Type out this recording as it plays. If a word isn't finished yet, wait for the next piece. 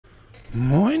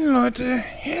Moin Leute,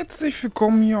 herzlich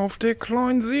willkommen hier auf der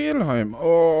Kleinseelheim.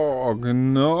 Oh,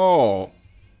 genau.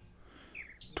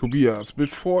 Tobias,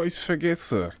 bevor ich's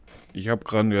vergesse, ich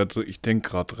denke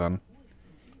gerade dran.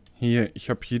 Hier, ich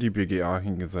habe hier die BGA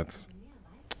hingesetzt.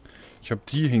 Ich habe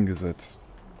die hingesetzt.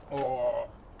 Oh.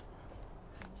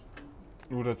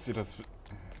 Nur, dass ihr das...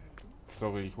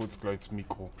 Sorry, ich hol's gleich das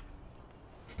Mikro.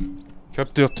 Ich habe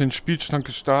doch den Spielstand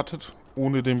gestartet,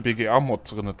 ohne den BGA-Mod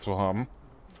drin zu haben.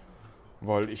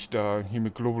 Weil ich da hier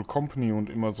mit Modcompany und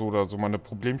immer so da so meine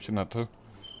Problemchen hatte.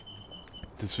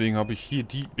 Deswegen habe ich hier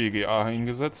die BGA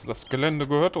hingesetzt. Das Gelände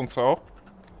gehört uns auch.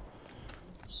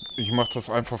 Ich mache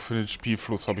das einfach für den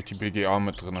Spielfluss, habe ich die BGA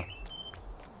mit drin.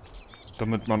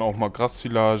 Damit man auch mal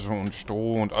Grassilage und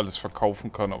Stroh und alles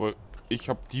verkaufen kann. Aber ich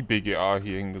habe die BGA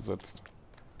hier hingesetzt.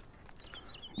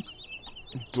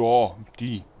 Da,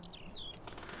 die.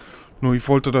 Nur ich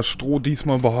wollte das Stroh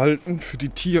diesmal behalten für die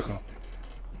Tiere.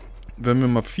 Wenn wir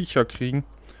mal Viecher kriegen,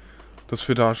 dass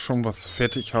wir da schon was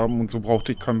fertig haben und so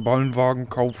brauchte ich keinen Ballenwagen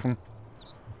kaufen.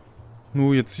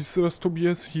 Nur jetzt siehst du das,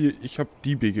 Tobias, hier, ich habe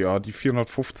die BGA, die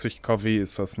 450 kW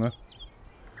ist das, ne?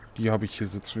 Die habe ich hier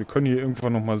sitzen. Wir können hier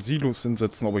irgendwann nochmal Silos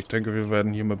hinsetzen, aber ich denke, wir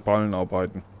werden hier mit Ballen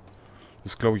arbeiten.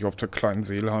 Das glaube ich, auf der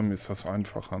Kleinseelheim ist das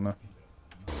einfacher, ne?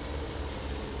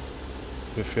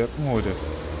 Wer fährt denn heute?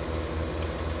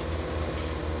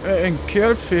 Ein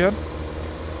Kerl fährt.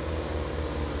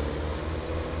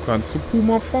 Kannst du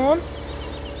Puma fahren?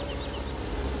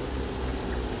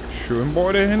 Schön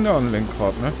bei der Hände an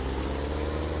Lenkrad, ne?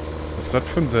 Was ist das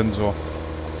für ein Sensor?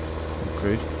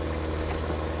 Okay.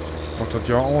 Macht das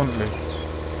ja ordentlich.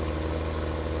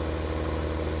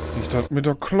 Nicht, dass mit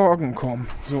der Klagen kommen.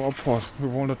 So, Abfahrt.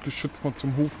 Wir wollen das Geschütz mal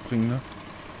zum Hof bringen, ne?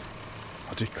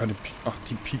 Hatte ich keine Pik. Ach,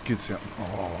 die Pik ist ja...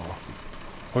 Oh.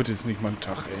 Heute ist nicht mein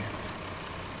Tag, ey.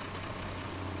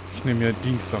 Ich nehme ja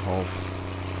Dienstag auf.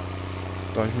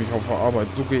 Da ich mich auf der Arbeit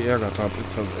so geärgert habe,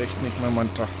 ist das echt nicht mehr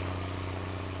mein Tag.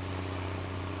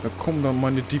 Da kommen dann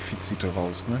meine Defizite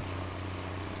raus, ne?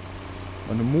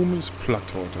 Meine Mumme ist platt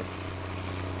heute.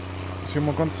 Muss ich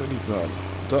mal ganz ehrlich sagen.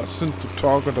 Das sind so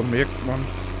Tage, da merkt man,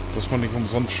 dass man nicht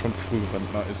umsonst schon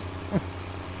Frührentner ist.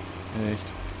 Echt.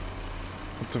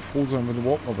 Kannst du froh sein, wenn du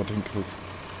überhaupt noch was hinkriegst.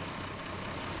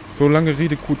 So, lange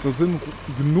Rede, kurzer Sinn.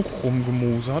 Genug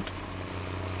rumgemosert.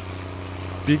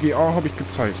 BGA habe ich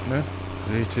gezeigt, ne?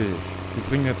 Richtig. Wir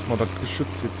bringen jetzt mal das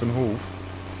Geschütz jetzt in den Hof.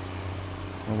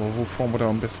 Aber wo fahren wir da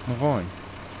am besten rein?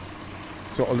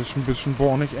 Ist ja alles schon ein bisschen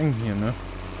bornig eng hier, ne?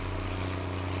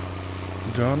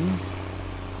 Dann...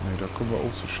 Ne, da können wir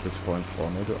auch so schlecht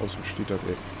reinfahren, ne? Außerdem steht da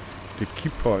der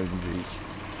Kipper im Weg.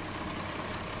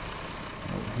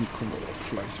 Aber hier können wir auch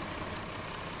vielleicht...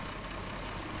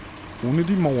 Ohne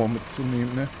die Mauer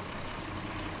mitzunehmen, ne?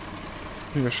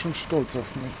 Bin ja schon stolz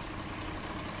auf mich.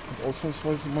 Und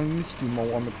ausnahmsweise mal nicht die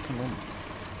Mauer mitgenommen.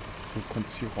 So,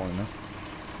 kannst hier rein, ne?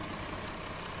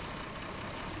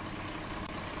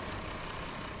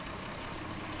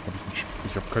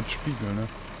 Ich habe keinen Spiegel, ne?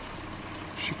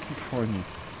 Schicki feini.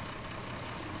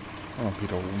 Ah,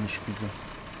 geht auch ohne Spiegel.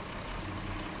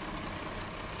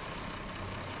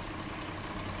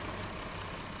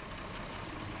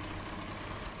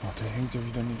 Ach, der hängt ja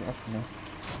wieder nicht ab, ne?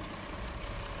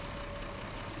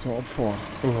 So, Abfahrt.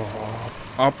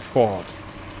 Oh, Abfahrt.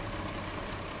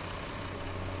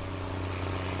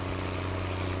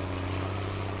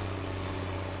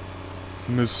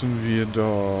 Müssen wir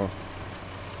da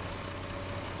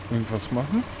irgendwas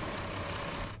machen?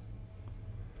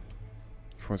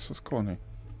 Ich weiß das gar nicht.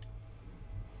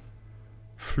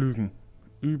 Flügen.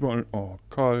 Überall. Oh,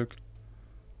 Kalk.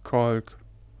 Kalk.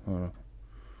 Ja.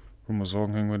 Ich würde mal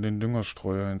sagen, hängen wir den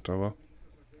Düngerstreuer hinter, wa?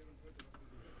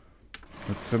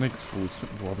 Jetzt ja nichts.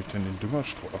 Wo habe ich denn den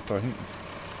Düngerstreuer? Ach, da hinten.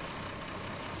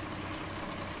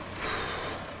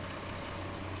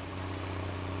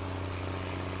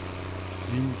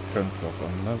 Wie könnte es auch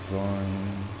anders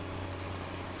sein?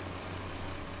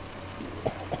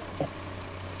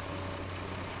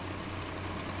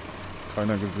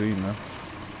 Keiner gesehen, ne?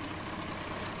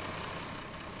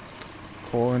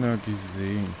 Keiner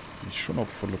gesehen. Ist schon auf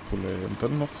volle Pulle. Und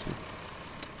dann noch so.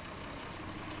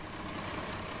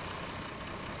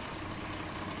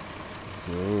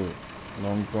 So.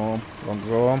 Langsam,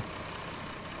 langsam.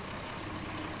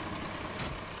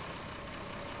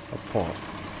 Abfahrt.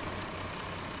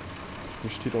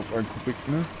 Hier steht auf 1 Kubik,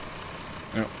 ne?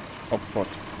 Ja, Abfahrt.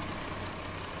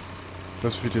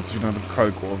 Das wird jetzt wieder eine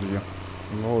Kalkorgie.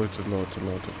 Leute, Leute,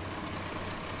 Leute.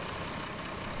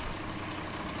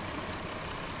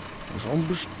 Das ist auch ein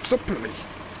bisschen zippelig.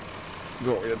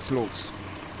 So, jetzt los.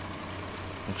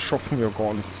 Jetzt schaffen wir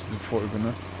gar nichts, diese Folge,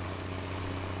 ne?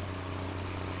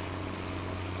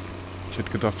 Ich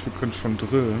hätte gedacht, wir können schon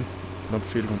drillen. Dann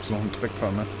fehlt uns noch ein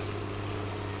Trecker, ne?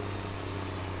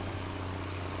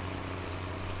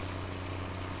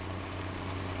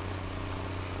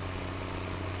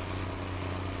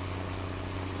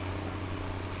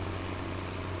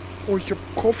 Oh, ich hab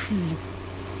Koffein.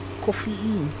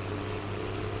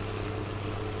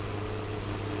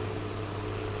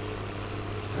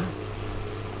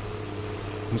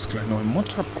 Ich muss gleich noch im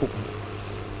ModHub gucken.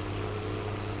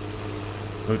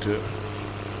 Leute,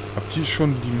 habt ihr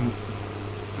schon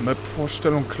die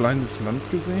Map-Vorstellung Kleines Land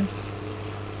gesehen?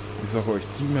 Ich sage euch,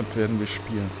 die Map werden wir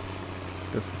spielen.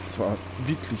 Das ist zwar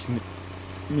wirklich eine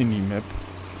Minimap,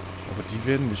 aber die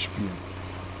werden wir spielen.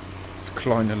 Das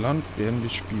kleine Land werden wir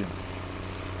spielen.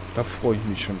 Da freue ich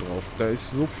mich schon drauf. Da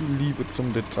ist so viel Liebe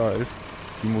zum Detail.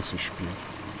 Die muss ich spielen.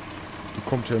 Die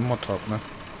kommt ja im ModHub, ne?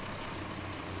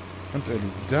 Ganz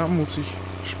ehrlich, da muss ich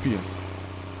spielen.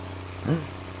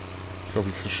 Ich glaube,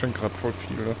 ich verschenke gerade voll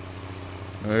viel, ne?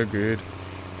 Ne, geht.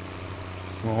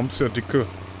 Wir haben's ja dicke.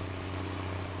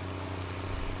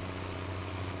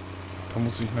 Da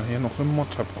muss ich nachher noch im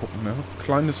ModHub gucken, ne?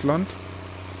 Kleines Land.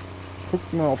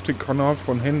 Guckt mal auf den Kanal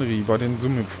von Henry bei den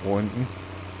Summe-Freunden.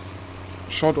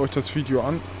 Schaut euch das Video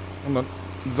an und dann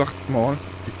sagt mal,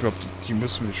 ich glaube, die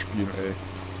müssen wir spielen, ey.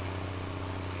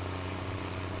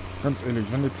 Ganz ehrlich,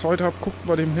 wenn ihr Zeit habt, guckt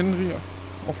bei dem Henry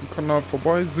auf dem Kanal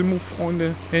vorbei.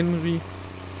 Simo-Freunde, Henry.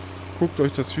 Guckt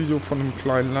euch das Video von dem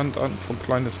kleinen Land an, von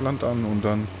Kleines Land an und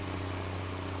dann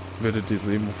werdet ihr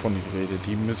sehen, wovon ich rede.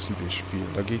 Die müssen wir spielen.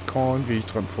 Da geht kein Weg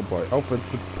dran vorbei. Auch wenn es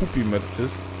eine Pupi-Map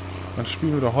ist, dann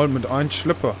spielen wir da halt mit einem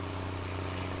Schlepper.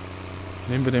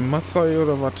 Nehmen wir den Maizs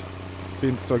oder was,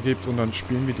 den es da gibt, und dann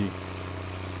spielen wir die.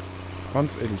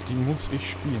 Ganz ehrlich, die muss ich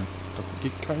spielen. Da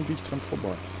geht kein Weg dran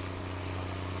vorbei.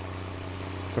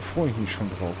 Da freue ich mich schon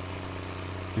drauf.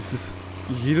 Es ist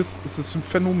ein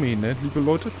Phänomen, ne, liebe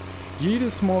Leute.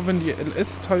 Jedes Mal, wenn die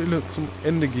LS-Teile zum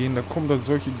Ende gehen, da kommen da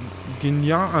solche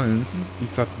genialen, ich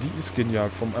sag, die ist genial,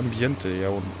 vom Ambiente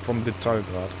her und vom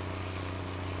Detailgrad.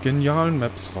 Genialen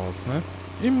Maps raus, ne?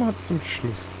 Immer zum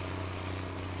Schluss.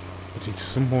 Und die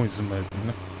zum Mäuse melden,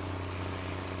 ne?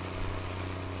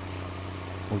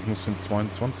 Oh, ich muss den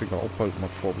 22er auch bald mal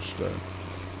vorbestellen.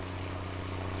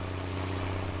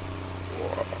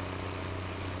 Boah.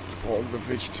 Ich brauche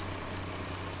Gewicht.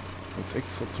 Jetzt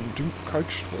extra zum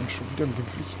Kalkstreuen schon wieder ein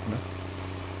Gewicht, ne?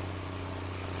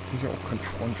 Bin ich ja auch kein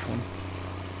Freund von.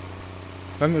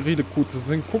 Lange Rede, kurzer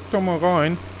Sinn. Guckt da mal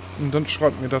rein und dann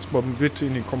schreibt mir das mal bitte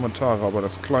in die Kommentare. Aber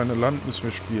das kleine Land müssen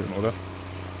wir spielen, oder?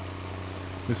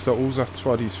 Mr. O sagt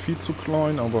zwar, die ist viel zu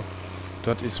klein, aber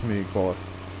das ist mir egal.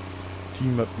 Die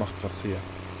Map macht was her.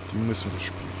 Die müssen wir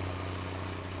spielen.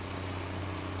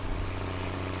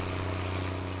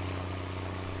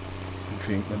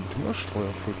 Irgendwie hängt mein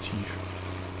Düngerstreuer voll tief.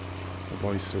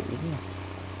 Wobei ist der oben?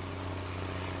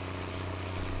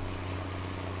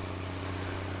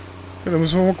 Ja, dann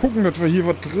müssen wir mal gucken, dass wir hier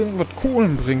was drin, was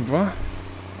Kohlen bringt, wa?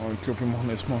 Aber ich glaube, wir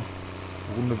machen erstmal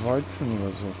eine Runde Weizen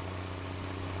oder so.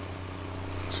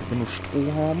 Dass wir genug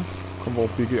Stroh haben. Können wir auch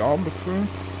BGA befüllen.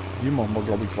 Hier machen wir,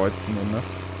 glaube ich, Weizen hin, ne?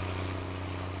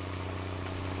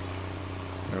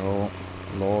 Ja,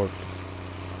 läuft.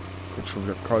 Könnt schon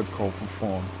wieder kalt kaufen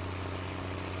fahren.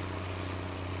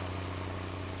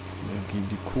 Da gehen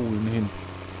die Kohlen hin.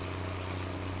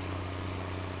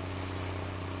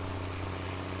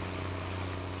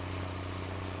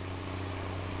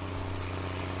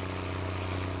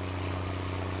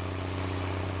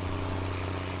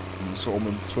 Ich muss auch mit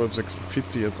dem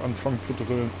 1246 jetzt anfangen zu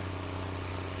drillen.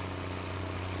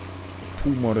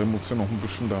 Der Puma, der muss ja noch ein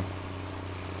bisschen da.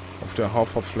 Auf der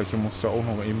Haferfläche muss der auch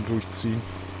noch eben durchziehen.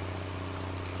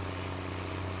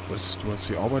 Was? Du hast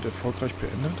die Arbeit erfolgreich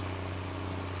beendet?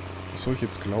 Was soll ich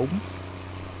jetzt glauben?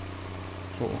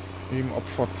 So, eben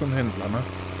Abfahrt zum Händler, ne?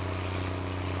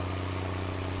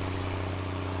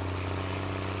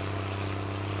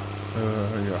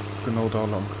 Ja, genau da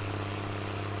lang.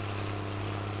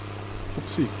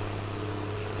 Upsi.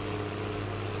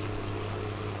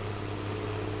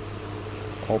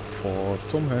 Abfahrt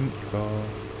zum Händler.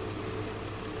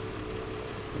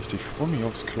 Ich freue mich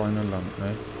aufs kleine Land,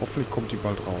 ne? Hoffentlich kommt die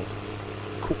bald raus.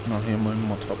 Guck nachher mal im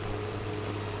ModHub.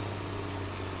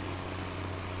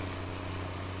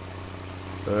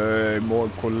 Hey, moin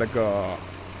Kollege.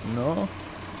 Na?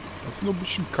 Hast du noch ein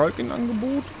bisschen Kalk in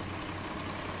Angebot?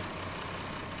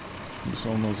 Wir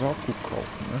müssen auch noch Saatgut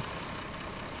kaufen, ne?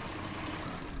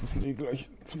 Müssen eh gleich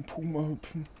zum Puma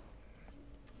hüpfen.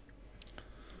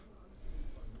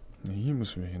 Ne, hier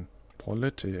müssen wir hin.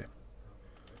 Palette.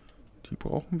 Die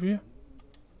brauchen wir.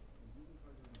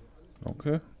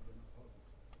 Okay.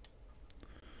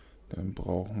 Dann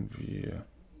brauchen wir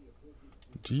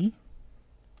Die.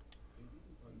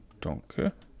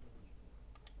 Danke.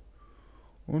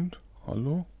 Und,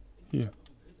 hallo? Hier.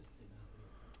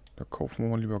 Da kaufen wir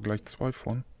mal lieber gleich 2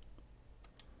 von.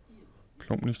 Ich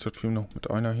glaube nicht, dass wir noch mit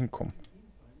einer hinkommen.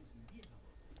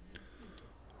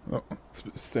 Ja, jetzt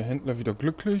ist der Händler wieder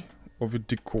glücklich, weil wir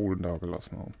dick Kohlen da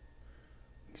gelassen haben.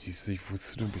 Siehste, ich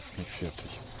wusste, du bist nicht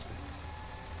fertig.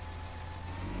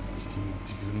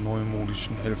 Diese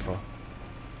neumodischen Helfer.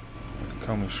 Da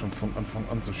kam mir schon von Anfang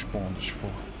an so spornisch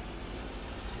vor.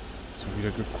 So wie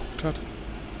der geguckt hat.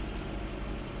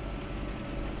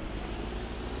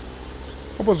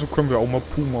 Aber so können wir auch mal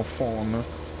Puma fahren, ne?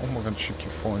 Auch mal ganz schick hier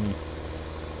vorne.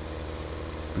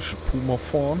 Bisschen Puma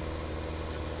fahren.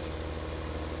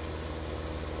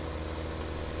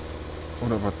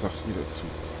 Oder was sagt ihr dazu?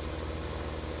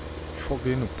 Ich fahre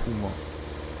gerne Puma.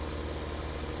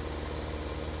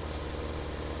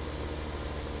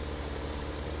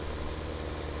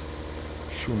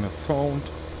 Schöner Sound.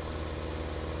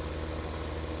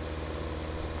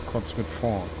 Du kannst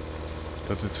mitfahren.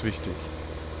 Das ist wichtig.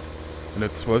 In der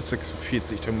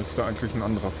 1246, da müsste eigentlich ein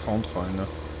anderer Sound rein, ne?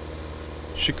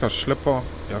 Schicker Schlepper,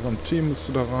 RMT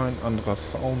müsste da rein, anderer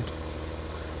Sound.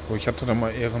 Oh, ich hatte da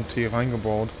mal RMT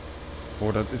reingebaut.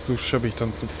 Oh, das ist so schäbig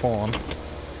dann zu fahren.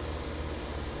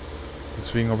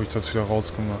 Deswegen habe ich das wieder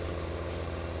rausgemacht.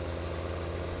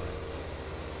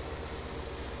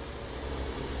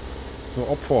 So,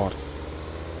 Abfahrt.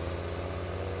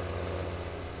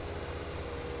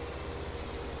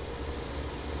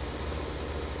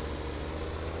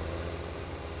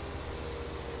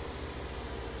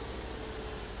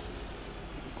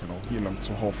 Genau, hier lang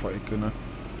zur Hauferecke, ne?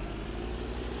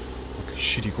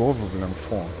 Wirklich shitty Golf, wo wir lang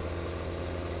fahren.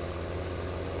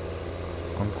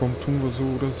 Ankommen tun wir so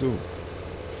oder so.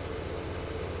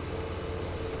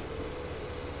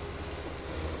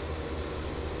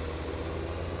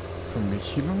 Können wir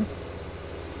hier lang?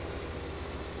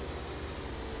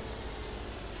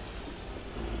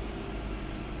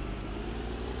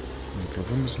 Ich glaube,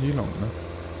 wir müssen hier lang, ne?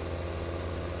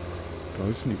 Da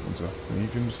ist nicht unser. Ne,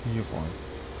 wir müssen hier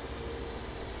rein.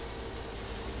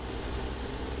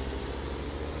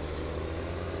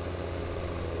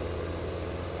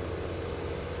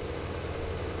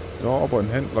 Ja, aber ein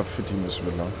Händler für die müssen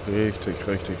wir lang. Richtig,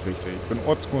 richtig, richtig. Ich bin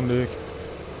ortskundig.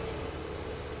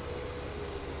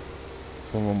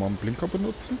 Wollen wir mal einen Blinker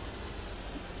benutzen?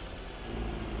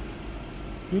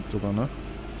 Geht sogar, ne?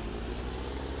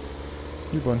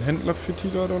 Über einen Händler für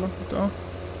die da.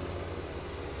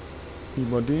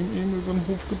 Über dem eben über den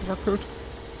Hof gebrackelt.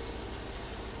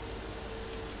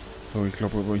 So, ich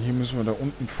glaube, aber hier müssen wir da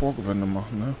unten Vorgewände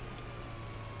machen, ne?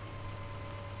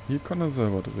 Hier kann er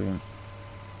selber drehen.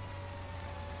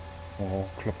 Oh,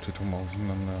 klappt hier mal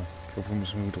auseinander. Ich glaube, wir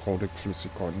müssen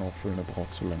Hydraulikflüssigkeiten auffüllen, der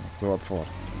braucht zu lange. So, Abfahrt.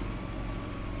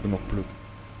 Genug Glück.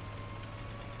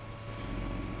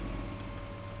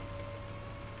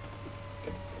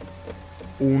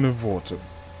 Ohne Worte.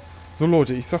 So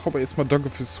Leute, ich sage aber erstmal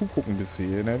danke fürs Zugucken bis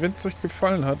hierhin. Wenn es euch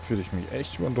gefallen hat, würde ich mich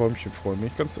echt über ein Däumchen freuen, bin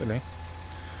ich ganz ehrlich.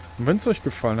 Und wenn es euch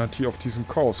gefallen hat, hier auf diesem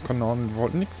Chaos-Kanal und ihr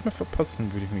wollt nichts mehr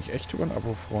verpassen, würde ich mich echt über ein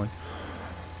Abo freuen.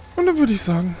 Und dann würde ich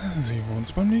sagen, sehen wir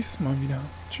uns beim nächsten Mal wieder.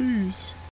 Tschüss.